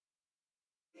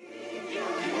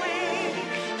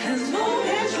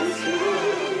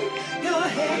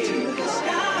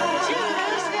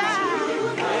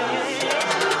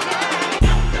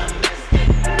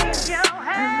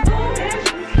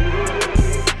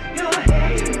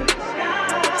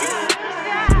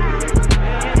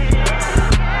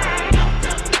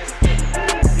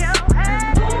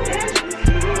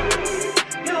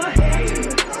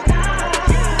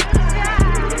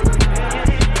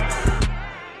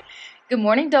Good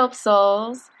morning, Dope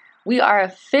Souls. We are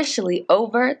officially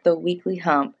over the weekly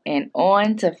hump and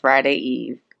on to Friday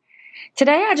Eve.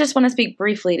 Today, I just want to speak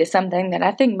briefly to something that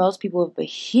I think most people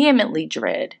vehemently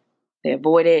dread. They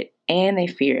avoid it and they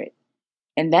fear it,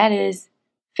 and that is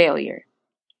failure.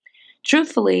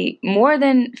 Truthfully, more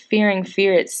than fearing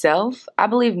fear itself, I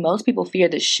believe most people fear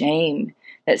the shame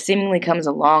that seemingly comes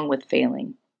along with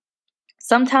failing.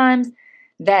 Sometimes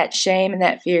that shame and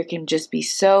that fear can just be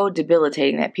so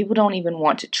debilitating that people don't even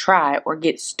want to try or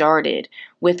get started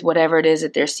with whatever it is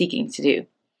that they're seeking to do.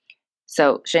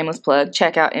 So, shameless plug,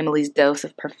 check out Emily's Dose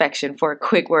of Perfection for a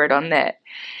quick word on that.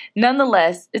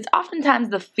 Nonetheless, it's oftentimes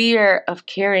the fear of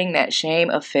carrying that shame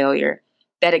of failure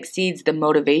that exceeds the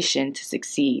motivation to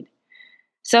succeed.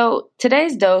 So,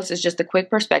 today's dose is just a quick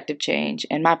perspective change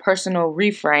and my personal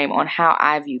reframe on how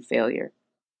I view failure.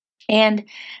 And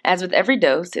as with every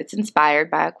dose, it's inspired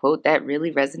by a quote that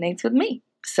really resonates with me.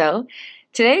 So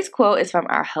today's quote is from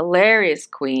our hilarious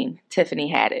queen,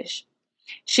 Tiffany Haddish.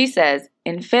 She says,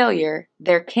 "In failure,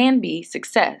 there can be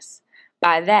success.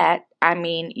 By that, I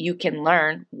mean you can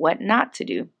learn what not to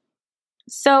do."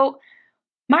 So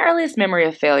my earliest memory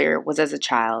of failure was as a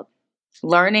child,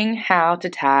 learning how to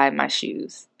tie my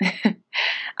shoes.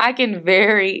 I can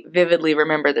very vividly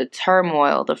remember the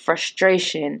turmoil, the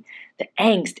frustration, the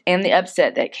angst, and the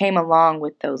upset that came along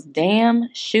with those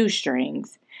damn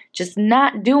shoestrings just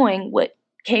not doing what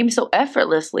came so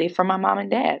effortlessly from my mom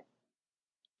and dad.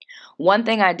 One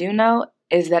thing I do know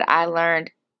is that I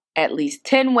learned at least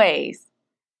 10 ways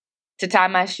to tie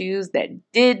my shoes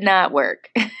that did not work.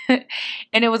 And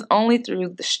it was only through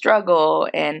the struggle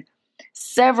and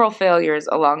several failures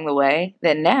along the way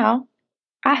that now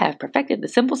I have perfected the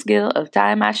simple skill of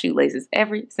tying my shoelaces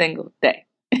every single day.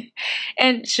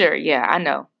 And sure, yeah, I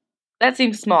know. That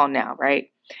seems small now,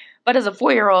 right? But as a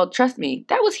 4-year-old, trust me,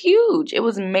 that was huge. It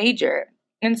was major.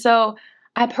 And so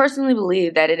I personally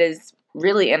believe that it is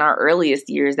really in our earliest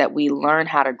years that we learn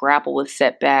how to grapple with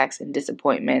setbacks and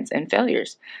disappointments and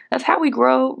failures. That's how we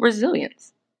grow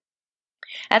resilience.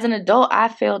 As an adult, I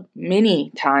failed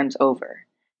many times over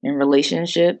in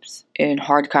relationships, in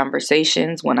hard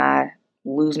conversations when I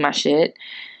lose my shit.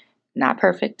 Not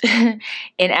perfect, in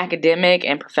academic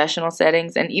and professional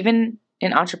settings, and even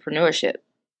in entrepreneurship.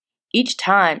 Each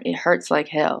time it hurts like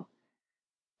hell.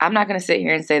 I'm not going to sit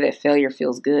here and say that failure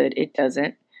feels good. It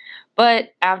doesn't.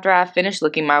 But after I finish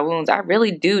licking my wounds, I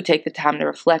really do take the time to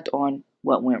reflect on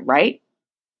what went right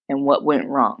and what went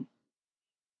wrong.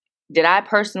 Did I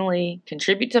personally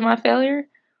contribute to my failure?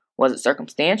 Was it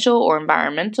circumstantial or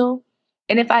environmental?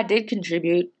 And if I did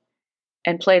contribute,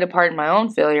 and played a part in my own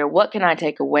failure, what can I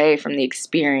take away from the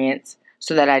experience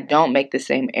so that I don't make the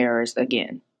same errors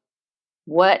again?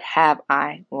 What have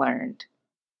I learned?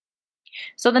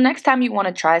 So the next time you want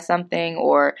to try something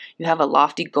or you have a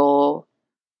lofty goal,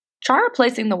 try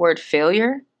replacing the word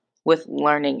failure with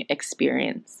learning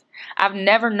experience. I've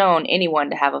never known anyone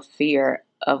to have a fear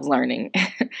of learning.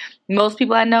 Most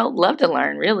people I know love to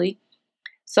learn, really.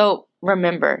 So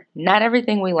remember, not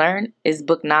everything we learn is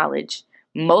book knowledge.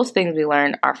 Most things we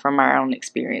learn are from our own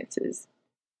experiences.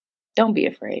 Don't be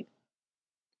afraid.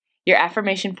 Your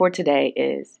affirmation for today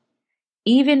is,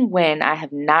 even when I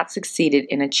have not succeeded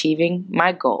in achieving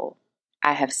my goal,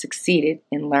 I have succeeded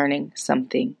in learning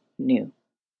something new.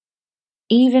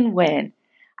 Even when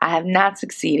I have not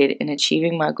succeeded in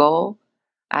achieving my goal,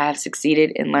 I have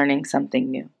succeeded in learning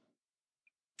something new.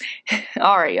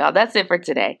 All right, y'all, that's it for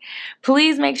today.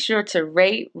 Please make sure to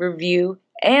rate, review,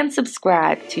 and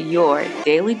subscribe to your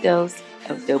Daily Dose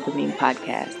of Dopamine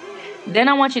podcast. Then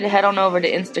I want you to head on over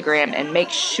to Instagram and make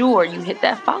sure you hit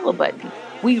that follow button.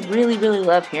 We really, really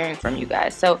love hearing from you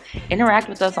guys. So interact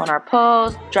with us on our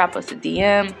posts, drop us a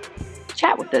DM,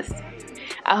 chat with us.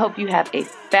 I hope you have a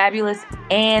fabulous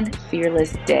and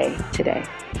fearless day today.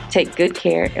 Take good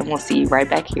care, and we'll see you right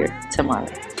back here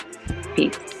tomorrow.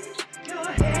 Peace.